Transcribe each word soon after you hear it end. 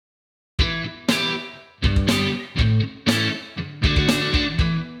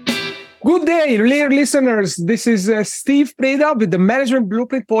Good day, dear listeners. This is Steve Preda with the Management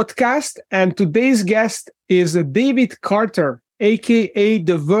Blueprint podcast. And today's guest is David Carter, aka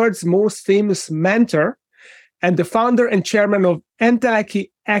the world's most famous mentor and the founder and chairman of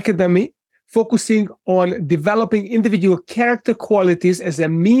Enteleki Academy, focusing on developing individual character qualities as a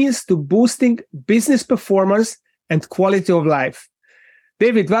means to boosting business performance and quality of life.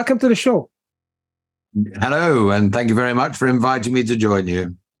 David, welcome to the show. Hello, and thank you very much for inviting me to join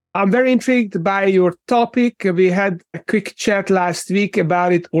you. I'm very intrigued by your topic. We had a quick chat last week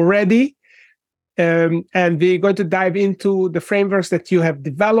about it already. And we're going to dive into the frameworks that you have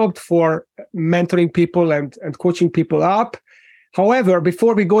developed for mentoring people and coaching people up. However,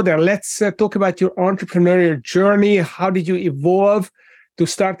 before we go there, let's talk about your entrepreneurial journey. How did you evolve to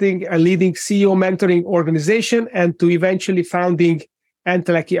starting a leading CEO mentoring organization and to eventually founding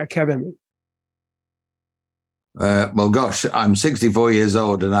Enteleki Academy? I'm 64 years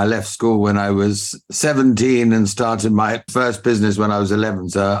old and I left school when I was 17 and started my first business when I was 11.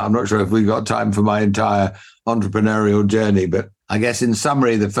 So I'm not sure if we got time for my entire entrepreneurial journey, but I guess in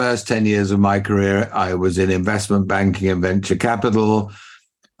summary, the first 10 years of my career, I was in investment banking and venture capital.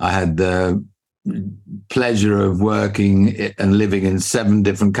 I had the pleasure of working and living in 7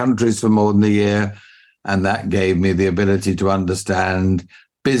 different countries for more than a year. And that gave me the ability to understand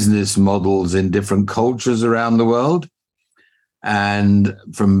business models in different cultures around the world. And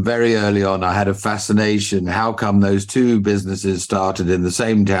from very early on, I had a fascination. How come those 2 businesses started in the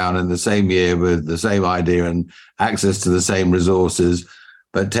same town in the same year with the same idea and access to the same resources,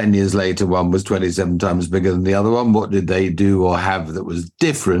 but 10 years later, one was 27 times bigger than the other one? What did they do or have that was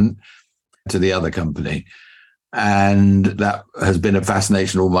different to the other company? And that has been a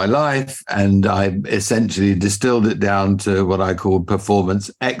fascination all my life. And I essentially distilled it down to what I call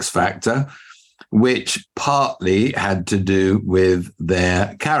performance X factor, which partly had to do with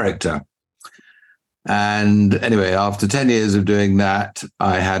their character. And anyway, after 10 years of doing that,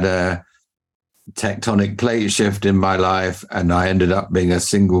 I had a tectonic plate shift in my life, and I ended up being a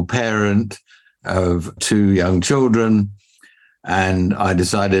single parent of 2 young children. And I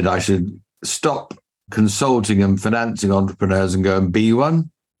decided I should stop consulting and financing entrepreneurs and go and be one.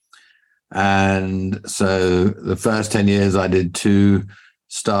 And so the first 10 years, I did 2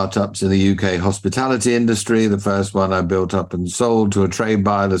 startups in the UK hospitality industry. The first one I built up and sold to a trade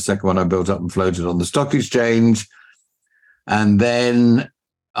buyer. The second one I built up and floated on the stock exchange. And then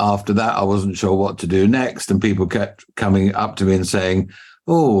after that, I wasn't sure what to do next. And people kept coming up to me and saying,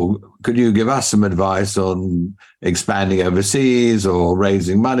 "Oh, could you give us some advice on expanding overseas or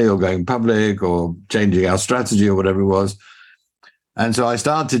raising money or going public or changing our strategy," or whatever it was. And so I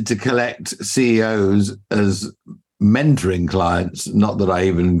started to collect CEOs as mentoring clients, not that I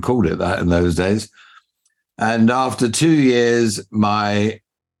even called it that in those days. And after 2 years, my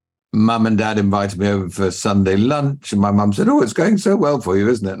mum and dad invited me over for Sunday lunch. And my mum said, "Oh, it's going so well for you,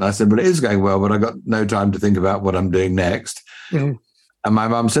 isn't it?" And I said, "But it is going well, but I got no time to think about what I'm doing next." Mm-hmm. And my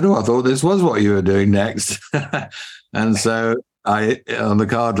mum said, "Oh, I thought this was what you were doing next." And so on the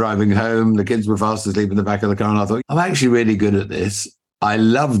car driving home, the kids were fast asleep in the back of the car. And I thought, I'm actually really good at this. I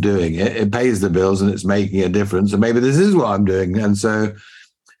love doing it. It pays the bills and it's making a difference. And maybe this is what I'm doing. And so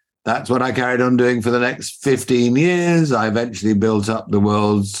that's what I carried on doing for the next 15 years. I eventually built up the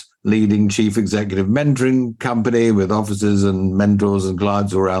world's leading chief executive mentoring company with offices and mentors and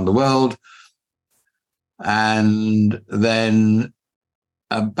clients all around the world. And then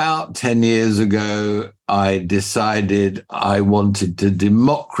about 10 years ago, I decided I wanted to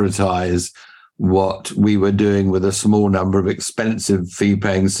democratize what we were doing with a small number of expensive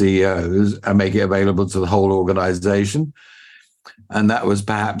fee-paying CEOs and make it available to the whole organization. And that was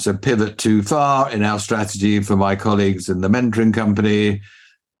perhaps a pivot too far in our strategy for my colleagues in the mentoring company.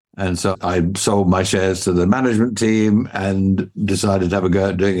 And so I sold my shares to the management team and decided to have a go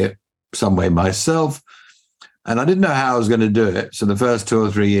at doing it some way myself. And I didn't know how I was going to do it. So the first 2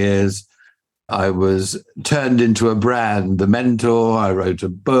 or 3 years, I was turned into a brand, The Mentor. I wrote a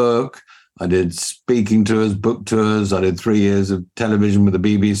book. I did speaking tours, book tours. I did 3 years of television with the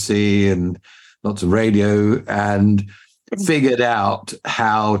BBC and lots of radio, and figured out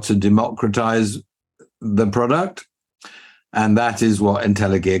how to democratize the product. And that is what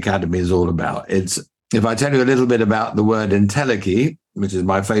Enteleki Academy is all about. If I tell you a little bit about the word Enteleki, which is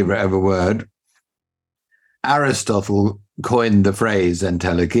my favorite ever word, Aristotle coined the phrase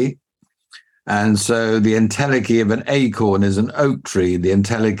enteleki. And so the enteleki of an acorn is an oak tree. The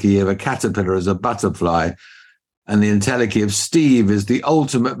enteleki of a caterpillar is a butterfly. And the enteleki of Steve is the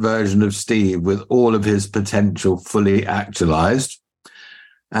ultimate version of Steve with all of his potential fully actualized.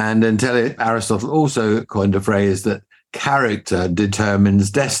 And Aristotle also coined a phrase that character determines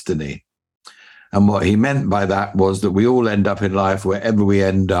destiny. And what he meant by that was that we all end up in life wherever we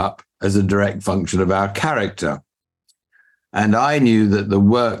end up as a direct function of our character. And I knew that the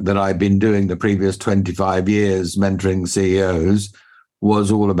work that I'd been doing the previous 25 years mentoring CEOs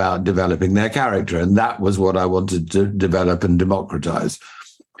was all about developing their character. And that was what I wanted to develop and democratize.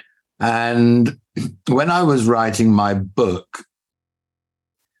 And when I was writing my book,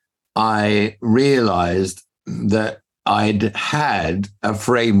 I realized that I'd had a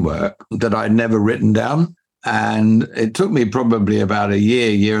framework that I'd never written down. And it took me probably about a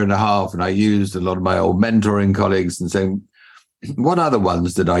year and a half. And I used a lot of my old mentoring colleagues and saying, what other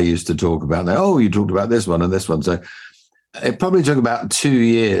ones did I used to talk about? They, oh, you talked about this one and this one. So it probably took about 2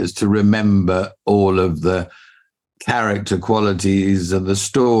 years to remember all of the character qualities and the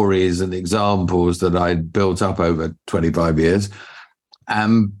stories and examples that I'd built up over 25 years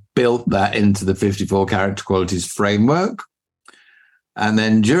and built that into the 54 character qualities framework. And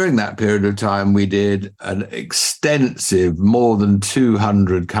then during that period of time, we did an extensive, more than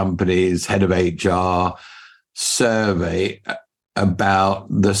 200 companies, head of HR survey about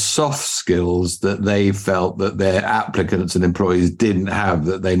the soft skills that they felt that their applicants and employees didn't have,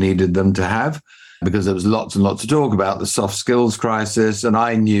 that they needed them to have, because there was lots and lots to talk about the soft skills crisis. And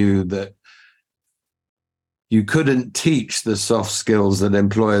I knew that you couldn't teach the soft skills that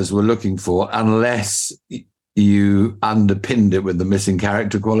employers were looking for unless you underpinned it with the missing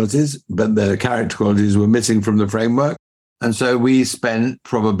character qualities, but the character qualities were missing from the framework. And so we spent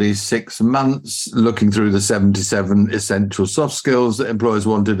probably 6 months looking through the 77 essential soft skills that employers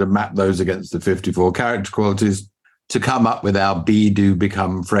wanted and map those against the 54 character qualities to come up with our Be, Do,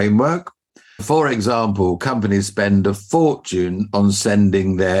 Become framework. For example, companies spend a fortune on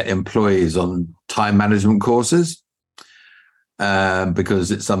sending their employees on time management courses because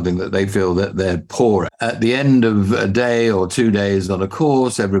it's something that they feel that they're poor at. At the end of a day or 2 days on a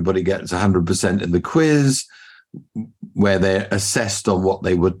course, everybody gets 100% in the quiz, where they're assessed on what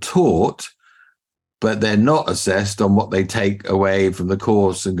they were taught, but they're not assessed on what they take away from the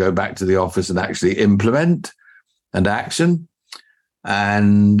course and go back to the office and actually implement and action.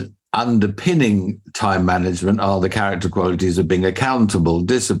 And underpinning time management are the character qualities of being accountable,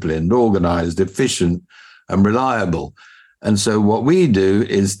 disciplined, organized, efficient, and reliable. And so what we do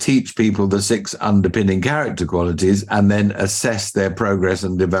is teach people the 6 underpinning character qualities and then assess their progress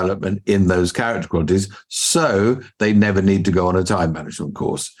and development in those character qualities so they never need to go on a time management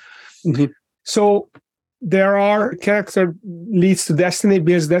course. Mm-hmm. So there are character leads to destiny,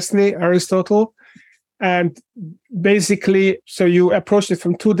 builds destiny, Aristotle. And basically, so you approached it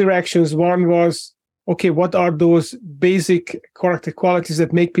from 2 directions. One was, okay, what are those basic character qualities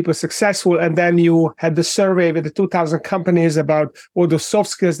that make people successful? And then you had the survey with the 2,000 companies about all the soft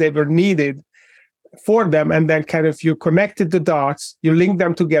skills they were needed for them. And then kind of you connected the dots, you linked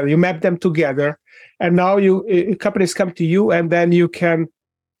them together, you mapped them together. And now companies come to you and then you can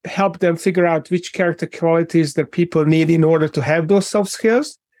help them figure out which character qualities that people need in order to have those soft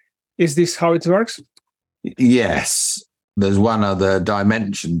skills. Is this how it works? Yes. There's one other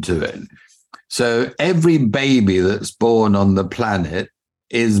dimension to it. So every baby that's born on the planet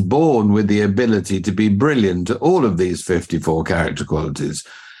is born with the ability to be brilliant at all of these 54 character qualities,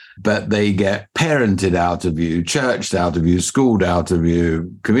 but they get parented out of you, churched out of you, schooled out of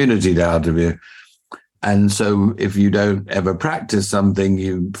you, communitied out of you. And so if you don't ever practice something,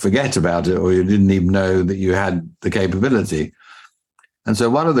 you forget about it, or you didn't even know that you had the capability. And so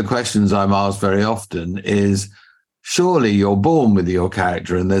one of the questions I'm asked very often is, surely you're born with your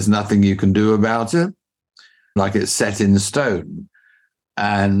character and there's nothing you can do about it, like it's set in stone,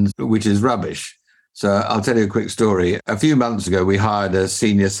 and which is rubbish. So I'll tell you a quick story. A few months ago, we hired a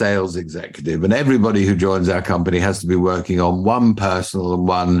senior sales executive, and everybody who joins our company has to be working on one personal and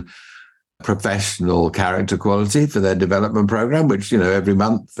one professional character quality for their development program, which, every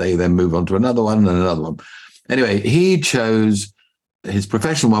month they then move on to another one and another one. Anyway, he chose, his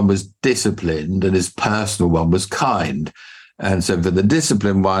professional one was disciplined and his personal one was kind. And so for the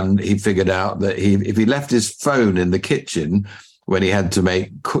disciplined one, he figured out that if he left his phone in the kitchen when he had to make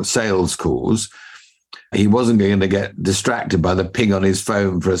sales calls, he wasn't going to get distracted by the ping on his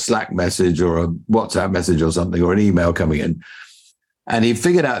phone for a Slack message or a WhatsApp message or something, or an email coming in. And he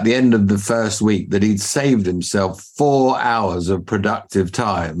figured out at the end of the first week that he'd saved himself 4 hours of productive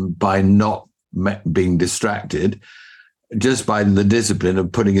time by not being distracted, just by the discipline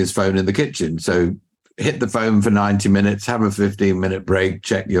of putting his phone in the kitchen. So hit the phone for 90 minutes, have a 15-minute break,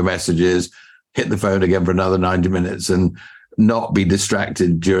 check your messages, hit the phone again for another 90 minutes, and not be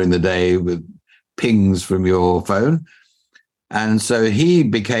distracted during the day with pings from your phone. And so he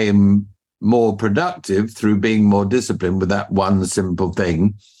became more productive through being more disciplined with that one simple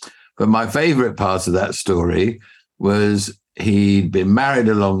thing. But my favorite part of that story was he'd been married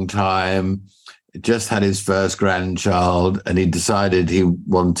a long time, just had his first grandchild, and he decided he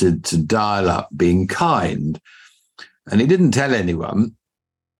wanted to dial up being kind. And he didn't tell anyone,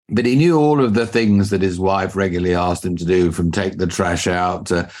 but he knew all of the things that his wife regularly asked him to do, from take the trash out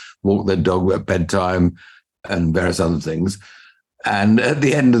to walk the dog at bedtime and various other things. And at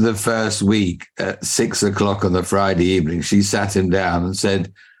the end of the first week, at 6 o'clock on the Friday evening, she sat him down and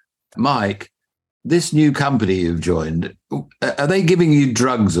said, Mike, this new company you've joined, are they giving you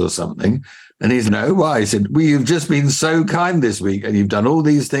drugs or something? And he said, no, why? He said, well, you've just been so kind this week and you've done all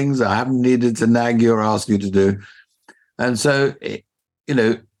these things I haven't needed to nag you or ask you to do. And so, you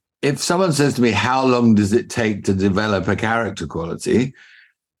know, if someone says to me, how long does it take to develop a character quality?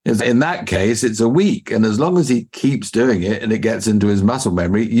 In that case, it's a week. And as long as he keeps doing it and it gets into his muscle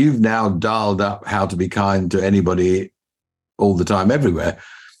memory, you've now dialed up how to be kind to anybody all the time, everywhere.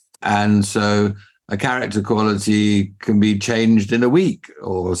 And so a character quality can be changed in a week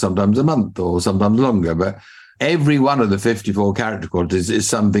or sometimes a month or sometimes longer. But every one of the 54 character qualities is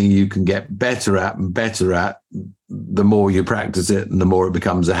something you can get better at and better at the more you practice it and the more it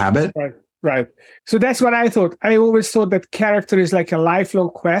becomes a habit. Right. So that's what I thought. I always thought that character is like a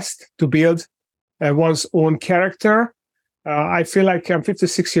lifelong quest to build one's own character. I feel like I'm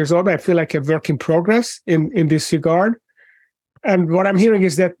 56 years old. I feel like a work in progress in this regard. And what I'm hearing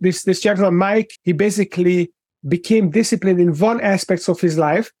is that this gentleman, Mike, he basically became disciplined in one aspect of his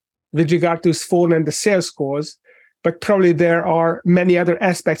life with regard to his phone and the sales scores. But probably there are many other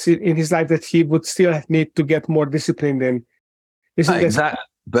aspects in his life that he would still need to get more disciplined in. Exactly.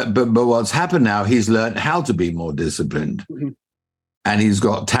 But what's happened now, he's learned how to be more disciplined. Mm-hmm. And he's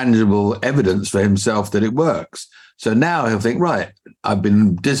got tangible evidence for himself that it works. So now he'll think, right, I've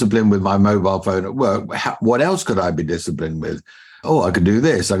been disciplined with my mobile phone at work. What else could I be disciplined with? Oh, I could do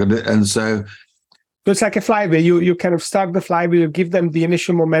this. And so it's like a flywheel. You kind of start the flywheel, give them the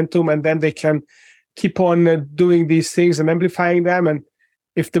initial momentum, and then they can keep on doing these things and amplifying them. And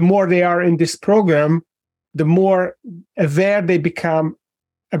if the more they are in this program, the more aware they become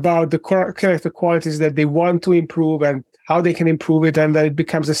about the character qualities that they want to improve and how they can improve it, and then it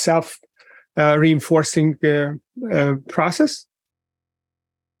becomes a self-reinforcing process.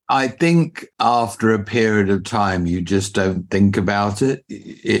 I think after a period of time, you just don't think about it.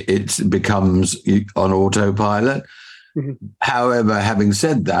 It becomes on autopilot. Mm-hmm. However, having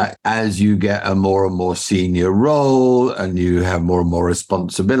said that, as you get a more and more senior role and you have more and more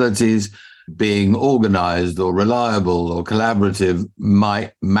responsibilities, being organized or reliable or collaborative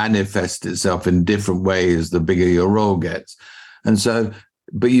might manifest itself in different ways the bigger your role gets. And so,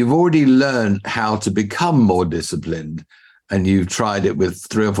 but you've already learned how to become more disciplined, and you've tried it with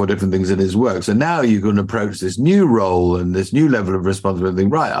 3 or 4 different things and it's worked. So now you can approach this new role and this new level of responsibility.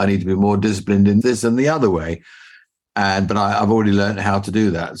 Right, I need to be more disciplined in this and the other way. But I've already learned how to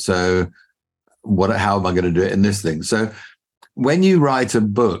do that. So how am I going to do it in this thing? So when you write a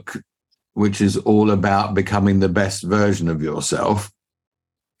book, which is all about becoming the best version of yourself,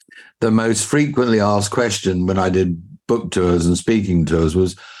 the most frequently asked question when I did book tours and speaking tours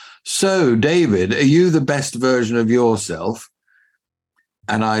was, so David, are you the best version of yourself?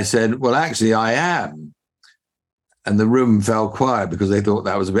 And I said, well, actually I am. And the room fell quiet because they thought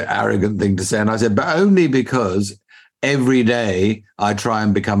that was a bit arrogant thing to say. And I said, but only because every day I try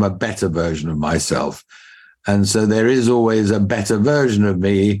and become a better version of myself. And so there is always a better version of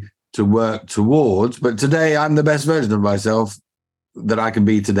me to work towards. But today I'm the best version of myself that I can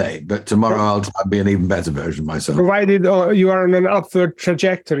be today. But tomorrow I'll try and be an even better version of myself. Provided you are on an upward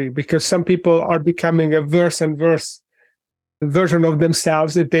trajectory, because some people are becoming a worse and worse version of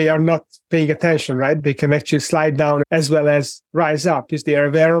themselves if they are not paying attention, right? They can actually slide down as well as rise up. If they are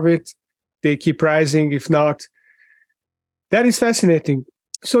aware of it, they keep rising. If not, that is fascinating.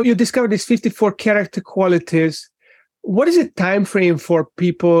 So you discovered these 54 character qualities. What is the time frame for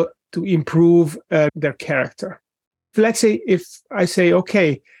people to improve their character? Let's say if I say,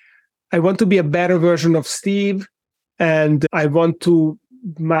 okay, I want to be a better version of Steve and I want to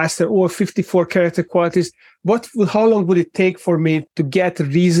master all 54 character qualities, how long would it take for me to get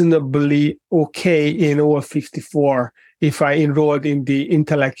reasonably okay in all 54 if I enrolled in the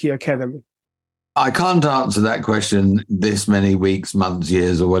Intellect Academy? I can't answer that question this many weeks, months,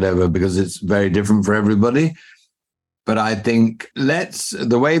 years, or whatever, because it's very different for everybody. But I think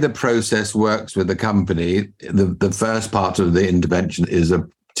the way the process works with the company, the first part of the intervention is a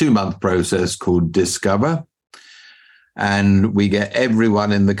 2-month process called Discover. And we get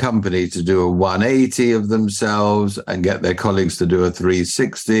everyone in the company to do a 180 of themselves and get their colleagues to do a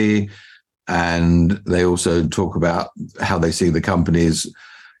 360. And they also talk about how they see the company's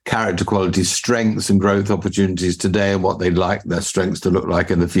character quality strengths and growth opportunities today and what they'd like their strengths to look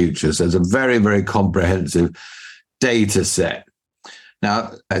like in the future. So it's a very, very comprehensive data set.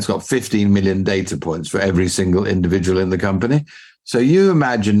 Now, it's got 15 million data points for every single individual in the company. So you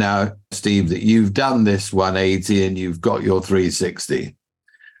imagine now, Steve, that you've done this 180 and you've got your 360.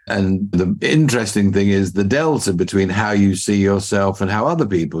 And the interesting thing is the delta between how you see yourself and how other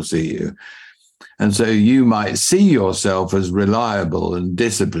people see you. And so you might see yourself as reliable and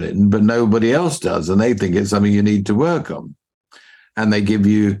disciplined, but nobody else does. And they think it's something you need to work on. And they give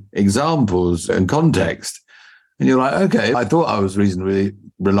you examples and context. And you're like, okay, I thought I was reasonably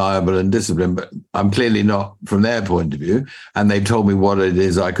reliable and disciplined, but I'm clearly not from their point of view. And they told me what it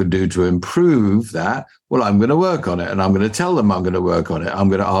is I could do to improve that. Well, I'm going to work on it. And I'm going to tell them I'm going to work on it. I'm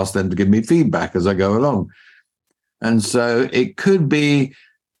going to ask them to give me feedback as I go along. And so it could be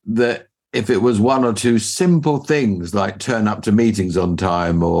that if it was one or two simple things like turn up to meetings on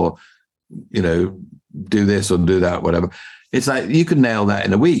time or, do this or do that, whatever, it's like you can nail that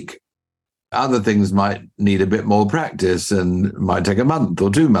in a week. Other things might need a bit more practice and might take a month or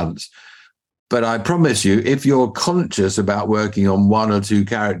 2 months. But I promise you, if you're conscious about working on one or two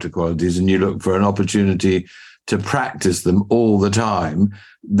character qualities and you look for an opportunity to practice them all the time,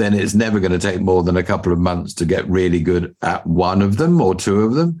 then it's never going to take more than a couple of months to get really good at one of them or two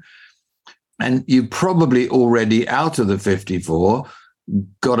of them. And you probably already, out of the 54,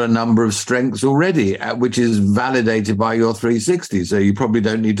 got a number of strengths already, which is validated by your 360. So you probably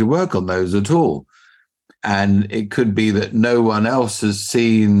don't need to work on those at all. And it could be that no one else has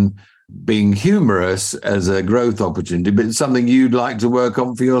seen being humorous as a growth opportunity, but it's something you'd like to work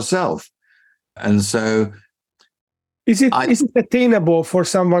on for yourself. And so is it attainable for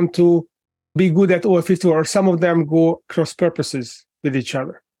someone to be good at all 50, or some of them go cross purposes with each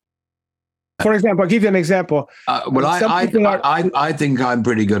other? For example, I'll give you an example. I think I'm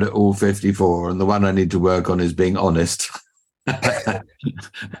pretty good at all 54, and the one I need to work on is being honest.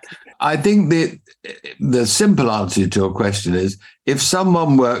 I think the simple answer to your question is, if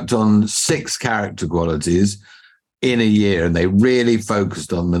someone worked on 6 character qualities in a year and they really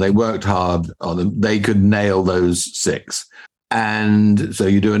focused on them and they worked hard on them, they could nail those 6. And so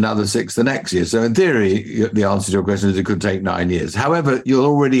you do another 6 the next year. So in theory, the answer to your question is it could take 9 years. However, you'll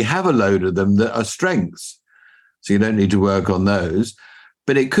already have a load of them that are strengths. So you don't need to work on those.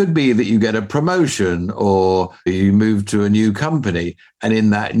 But it could be that you get a promotion or you move to a new company. And in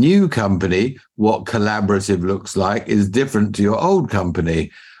that new company, what collaborative looks like is different to your old company.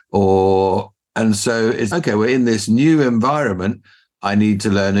 And so it's, okay, we're in this new environment. I need to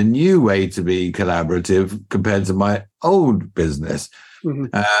learn a new way to be collaborative compared to my old business.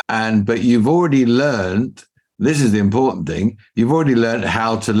 Mm-hmm. But you've already learned, this is the important thing, you've already learned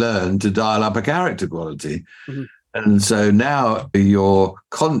how to learn to dial up a character quality. Mm-hmm. And so now you're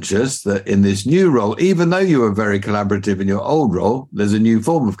conscious that in this new role, even though you were very collaborative in your old role, there's a new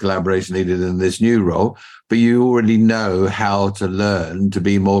form of collaboration needed in this new role, but you already know how to learn to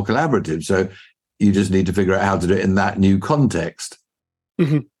be more collaborative. So you just need to figure out how to do it in that new context.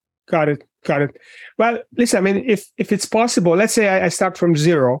 Mm-hmm. Got it. Well, listen, I mean, if it's possible, let's say I start from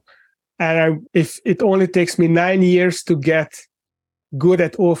zero, and if it only takes me 9 years to get good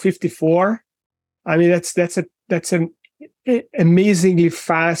at all 54, I mean, that's an amazingly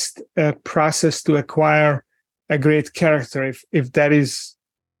fast process to acquire a great character. If that is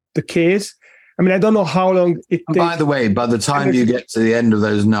the case, I mean, I don't know how long it takes. By the way, by the time you get to the end of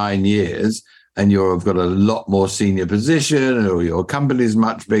those 9 years, and you've got a lot more senior position, or your company's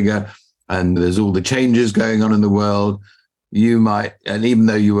much bigger, and there's all the changes going on in the world, you might, and even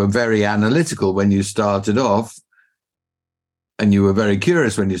though you were very analytical when you started off, and you were very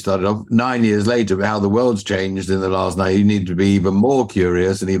curious when you started off, 9 years later, how the world's changed in the last 9, you need to be even more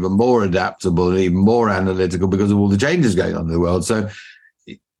curious and even more adaptable and even more analytical because of all the changes going on in the world. So,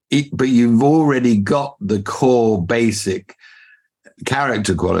 but you've already got the core basic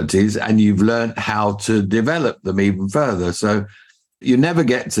character qualities and you've learned how to develop them even further. So you never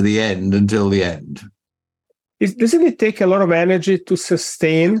get to the end until the end. Doesn't it take a lot of energy to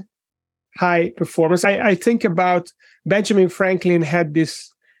sustain high performance? I think about Benjamin Franklin had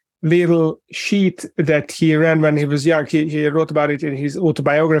this little sheet that he ran when he was young. He wrote about it in his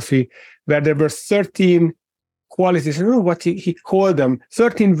autobiography, where there were 13 qualities. I don't know what he called them,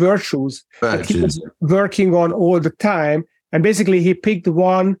 13 virtues that he was working on all the time. And basically, he picked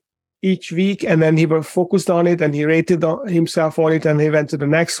one each week, and then he was focused on it, and he rated himself on it, and he went to the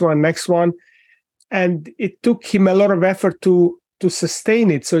next one. And it took him a lot of effort to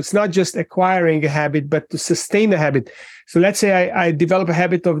sustain it. So it's not just acquiring a habit, but to sustain a habit. So let's say I develop a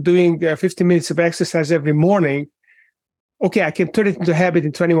habit of doing 15 minutes of exercise every morning. okay, I can turn it into habit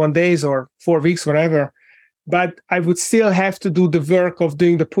in 21 days or 4 weeks, whatever, but I would still have to do the work of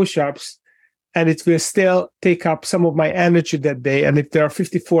doing the push-ups, and it will still take up some of my energy that day. And if there are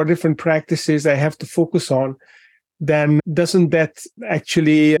 54 different practices I have to focus on, then doesn't that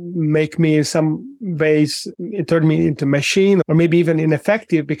actually make me in some ways, turn me into a machine, or maybe even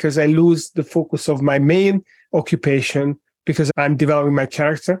ineffective, because I lose the focus of my main occupation because I'm developing my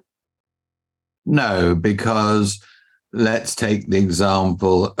character? No, because let's take the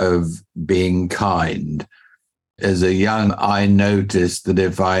example of being kind. As a young, I noticed that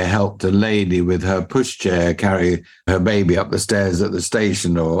if I helped a lady with her pushchair carry her baby up the stairs at the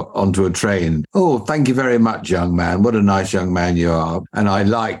station or onto a train, oh, thank you very much, young man. What a nice young man you are. And I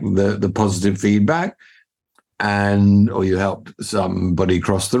liked the positive feedback. Or you helped somebody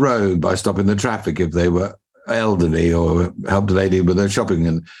cross the road by stopping the traffic if they were elderly, or helped a lady with her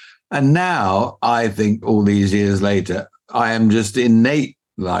shopping. And now I think all these years later, I am just innate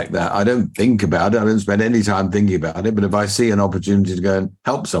like that. I don't think about it. I don't spend any time thinking about it. But if I see an opportunity to go and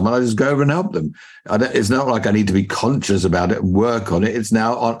help someone, I just go over and help them. It's not like I need to be conscious about it and work on it. It's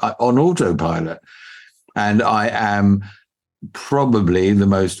now on autopilot. And I am probably the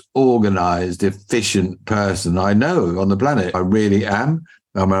most organized, efficient person I know on the planet. I really am.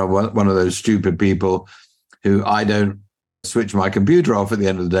 I'm one of those stupid people who I don't switch my computer off at the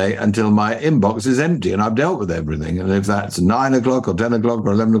end of the day until my inbox is empty and I've dealt with everything. And if that's 9 o'clock or 10 o'clock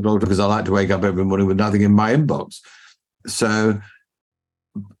or 11 o'clock, because I like to wake up every morning with nothing in my inbox. So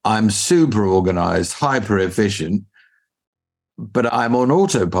I'm super organized, hyper efficient, but I'm on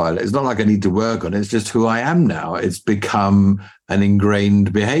autopilot. It's not like I need to work on it. It's just who I am now. It's become an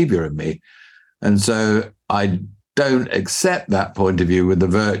ingrained behavior in me. And so I don't accept that point of view with the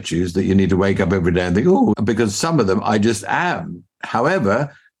virtues that you need to wake up every day and think, oh, because some of them I just am.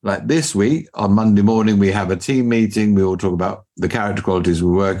 However, like this week on Monday morning, we have a team meeting. We all talk about the character qualities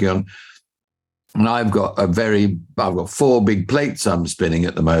we're working on. And I've got 4 big plates I'm spinning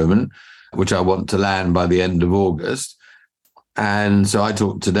at the moment, which I want to land by the end of August. And so I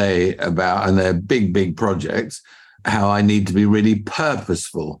talked today about, and they're big, big projects, how I need to be really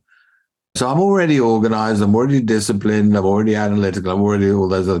purposeful. So I'm already organized, I'm already disciplined, I'm already analytical, I'm already all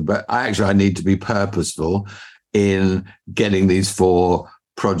those other, but I need to be purposeful in getting these 4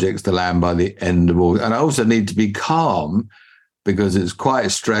 projects to land by the end of August. And I also need to be calm because it's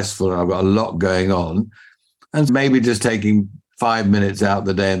quite stressful and I've got a lot going on. And maybe just taking 5 minutes out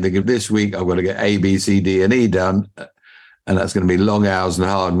the day and thinking, this week I've got to get A, B, C, D, and E done. And that's going to be long hours and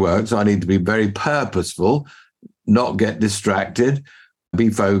hard work. So I need to be very purposeful, not get distracted, be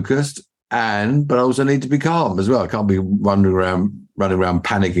focused. But I also need to be calm as well. I can't be running around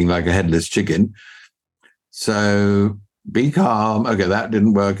panicking like a headless chicken. So be calm. Okay, that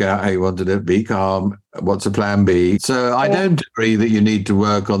didn't work out how you wanted it. Be calm. What's a plan B? So I don't agree that you need to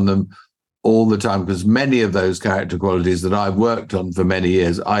work on them all the time, because many of those character qualities that I've worked on for many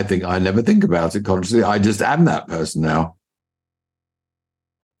years, I think I never think about it consciously. I just am that person now.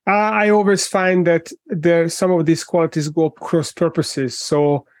 I always find that some of these qualities go cross purposes.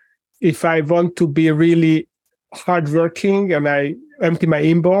 So if I want to be really hardworking and I empty my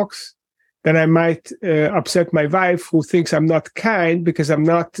inbox, then I might upset my wife, who thinks I'm not kind because I'm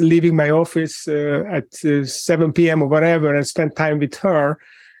not leaving my office at 7 p.m. or whatever and spend time with her.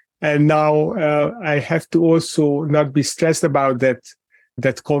 And now I have to also not be stressed about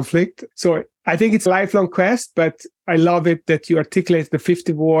that conflict. So I think it's a lifelong quest, but I love it that you articulate the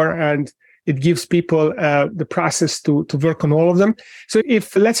 54 and it gives people the process to work on all of them. So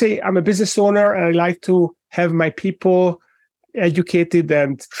if, let's say, I'm a business owner and I like to have my people educated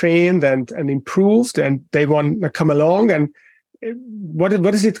and trained and improved, and they want to come along, and what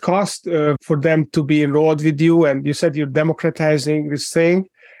does it cost for them to be enrolled with you? And you said you're democratizing this thing.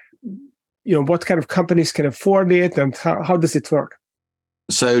 What kind of companies can afford it, and how does it work?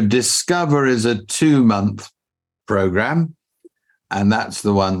 So Discover is a 2-month program, and that's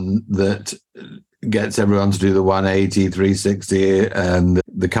the one that gets everyone to do the 180, 360, and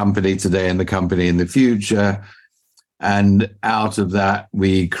the company today and the company in the future. And out of that,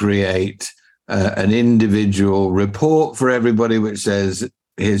 we create an individual report for everybody, which says,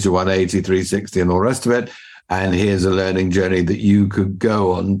 here's your 180, 360, and all the rest of it. And here's a learning journey that you could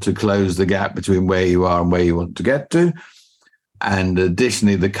go on to close the gap between where you are and where you want to get to. And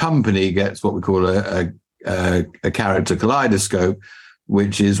additionally, the company gets what we call a character kaleidoscope,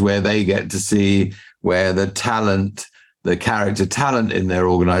 which is where they get to see where the character talent in their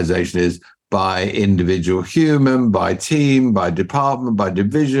organization is, by individual human, by team, by department, by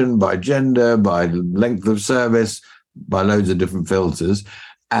division, by gender, by length of service, by loads of different filters.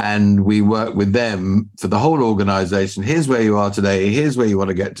 And we work with them for the whole organization. Here's where you are today. Here's where you want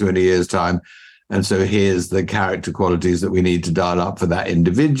to get to in a year's time. And so here's the character qualities that we need to dial up for that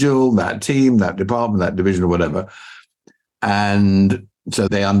individual, that team, that department, that division, or whatever. And so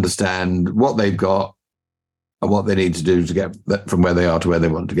they understand what they've got and what they need to do to get from where they are to where they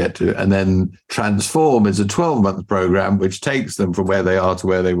want to get to. And then Transform is a 12-month program, which takes them from where they are to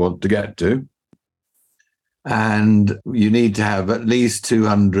where they want to get to. And you need to have at least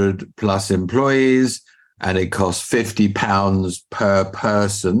 200 plus employees, and it costs £50 per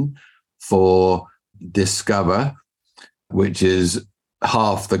person for Discover, which is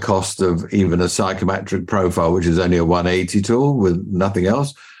half the cost of even a psychometric profile, which is only a 180 tool with nothing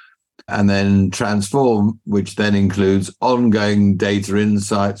else. And then Transform, which then includes ongoing data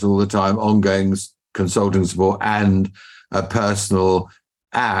insights all the time, ongoing consulting support, and a personal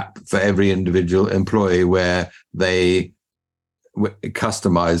app for every individual employee where they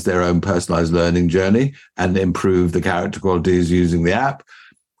customize their own personalized learning journey and improve the character qualities using the app.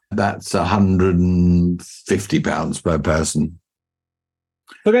 That's £150 per person.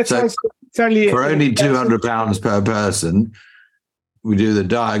 So that sounds fairly... For only £200 per person, we do the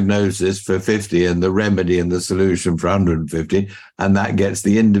diagnosis for 50 and the remedy and the solution for 150, and that gets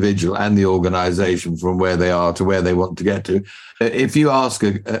the individual and the organization from where they are to where they want to get to. If you ask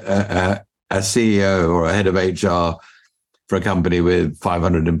a CEO or a head of HR for a company with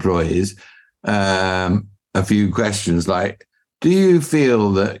 500 employees, a few questions like, do you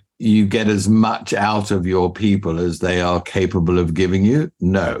feel that you get as much out of your people as they are capable of giving you?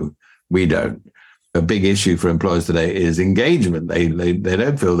 No, we don't. A big issue for employers today is engagement. They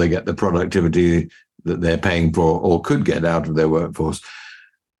don't feel they get the productivity that they're paying for or could get out of their workforce.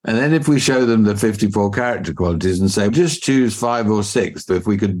 And then if we show them the 54 character qualities and say, just choose 5 or 6, if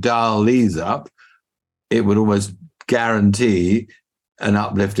we could dial these up, it would almost guarantee an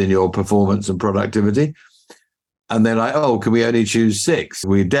uplift in your performance and productivity. And they're like, oh, can we only choose 6?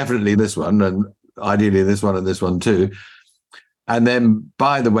 We definitely this one, and ideally this one and this one too. And then,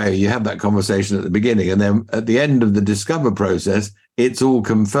 by the way, you have that conversation at the beginning, and then at the end of the Discover process, it's all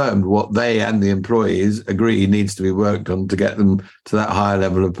confirmed what they and the employees agree needs to be worked on to get them to that higher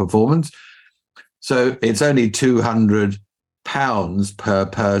level of performance. So it's only £200 per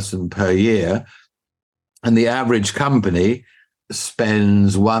person per year. And the average company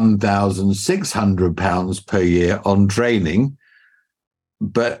spends £1,600 per year on training,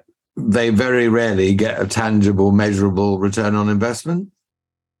 but they very rarely get a tangible, measurable return on investment.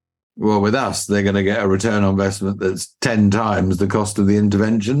 Well, with us, they're going to get a return on investment that's 10 times the cost of the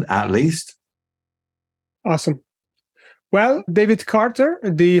intervention, at least. Awesome. Well, David Carter,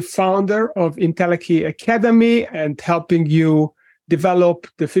 the founder of IntelliKey Academy, and helping you develop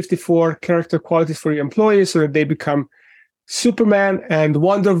the 54 character qualities for your employees so that they become Superman and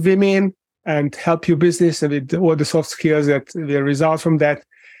Wonder Women and help your business with all the soft skills that will result from that.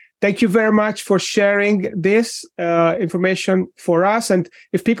 Thank you very much for sharing this information for us. And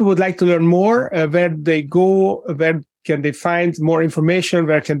if people would like to learn more, where they go, where can they find more information?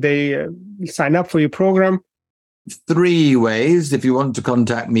 Where can they sign up for your program? 3 ways. If you want to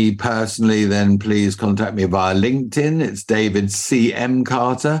contact me personally, then please contact me via LinkedIn. It's David C.M.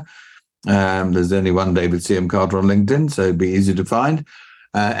 Carter. There's only one David C.M. Carter on LinkedIn, so it'd be easy to find.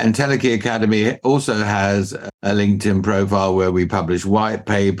 IntelliKey Academy also has a LinkedIn profile where we publish white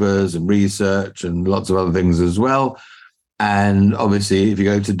papers and research and lots of other things as well. And obviously, if you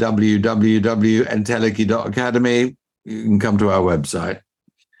go to www.intellikey.academy, you can come to our website.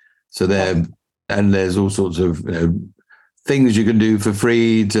 So there's all sorts of things you can do for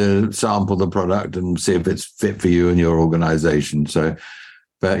free to sample the product and see if it's fit for you and your organization.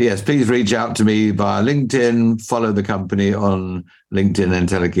 But yes, please reach out to me via LinkedIn, follow the company on LinkedIn,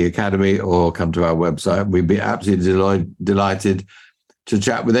 IntelliKey Academy, or come to our website. We'd be absolutely delighted to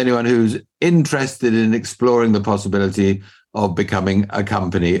chat with anyone who's interested in exploring the possibility of becoming a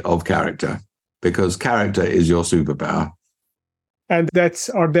company of character, because character is your superpower. And that's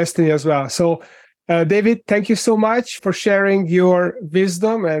our destiny as well. So, David, thank you so much for sharing your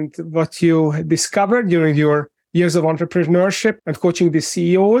wisdom and what you discovered during your years of entrepreneurship and coaching the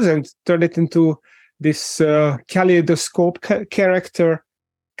CEOs and turn it into this kaleidoscope, character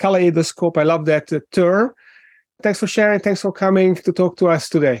kaleidoscope. I love that term. Thanks for sharing. Thanks for coming to talk to us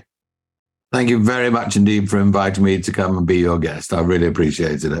today. Thank you very much indeed for inviting me to come and be your guest. I really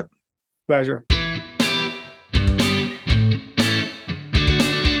appreciated it. Pleasure.